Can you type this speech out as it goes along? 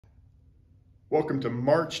Welcome to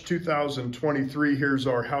March 2023. Here's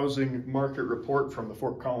our housing market report from the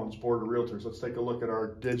Fort Collins Board of Realtors. Let's take a look at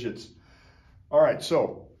our digits. All right,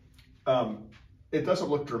 so it doesn't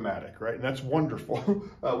look dramatic, right? And that's wonderful.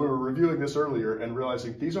 We were reviewing this earlier and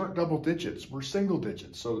realizing these aren't double digits, we're single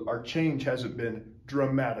digits. So our change hasn't been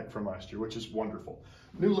dramatic from last year, which is wonderful.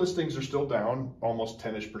 New listings are still down almost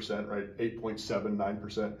 10-ish%, right?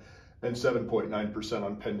 8.79% and 7.9%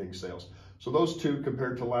 on pending sales. So those two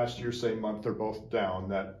compared to last year, same month, are both down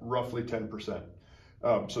that roughly 10%.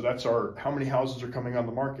 So that's our, how many houses are coming on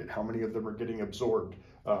the market? How many of them are getting absorbed?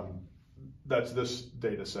 That's this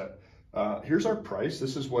data set. Here's our price.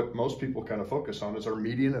 This is what most people kind of focus on, is our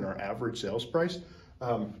median and our average sales price.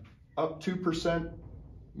 Up 2%,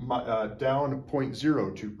 down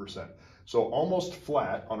 0.02%. So almost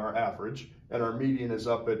flat on our average, and our median is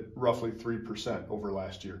up at roughly 3% over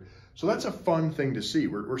last year. So that's a fun thing to see.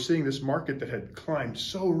 We're seeing this market that had climbed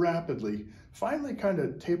so rapidly finally kind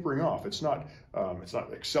of tapering off. It's not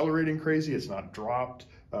accelerating crazy. It's not dropped.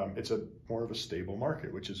 It's more of a stable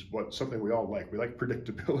market, which is something we all like. We like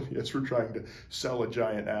predictability as we're trying to sell a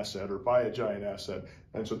giant asset or buy a giant asset.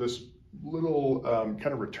 And so this little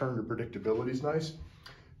kind of return to predictability is nice.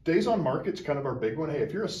 Days on market's kind of our big one. Hey,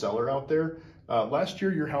 if you're a seller out there, last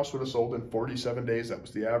year your house would have sold in 47 days. That was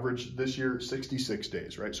the average. This year, 66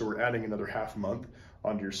 days, right? So we're adding another half month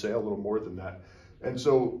onto your sale, a little more than that. And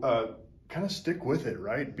so kind of stick with it,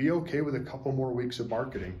 right? Be okay with a couple more weeks of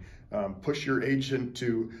marketing. Push your agent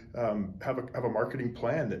to have a marketing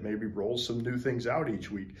plan that maybe rolls some new things out each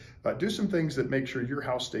week. Do some things that make sure your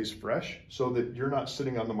house stays fresh so that you're not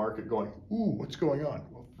sitting on the market going, ooh, what's going on?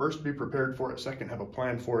 Well, first, be prepared for it. Second, have a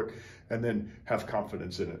plan for it, and then have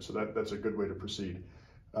confidence in it. So that's a good way to proceed.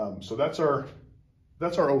 So that's our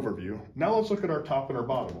overview. Now let's look at our top and our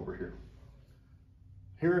bottom over here.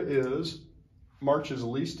 Here is March's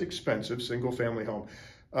least expensive single family home.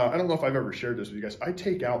 I don't know if I've ever shared this with you guys. I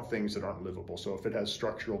take out things that aren't livable. So if it has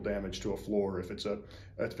structural damage to a floor, if it's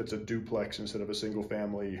a duplex instead of a single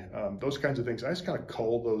family, those kinds of things, I just kind of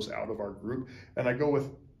cull those out of our group, and I go with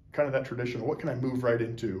kind of that traditional, what can I move right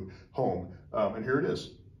into home? And here it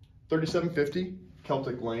is, 3750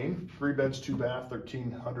 Celtic Lane, 3 beds, 2 bath,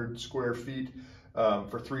 1,300 square feet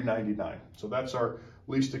for $399. So that's our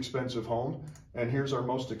least expensive home. And here's our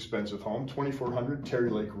most expensive home, 2400 Terry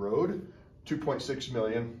Lake Road, 2.6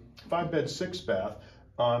 million, 5 bed, 6 bath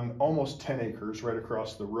on almost 10 acres right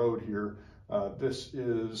across the road here. This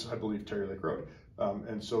is, I believe, Terry Lake Road.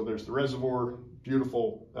 And so there's the reservoir,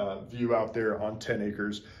 beautiful view out there on 10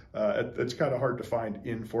 acres. It's kind of hard to find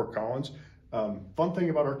in Fort Collins. Fun thing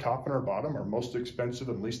about our top and our bottom, our most expensive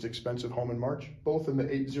and least expensive home in March, both in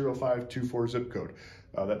the 80524 zip code.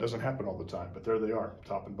 That doesn't happen all the time, but there they are,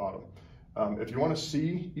 top and bottom. If you want to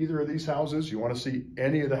see either of these houses, you want to see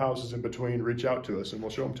any of the houses in between, reach out to us and we'll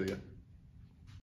show them to you.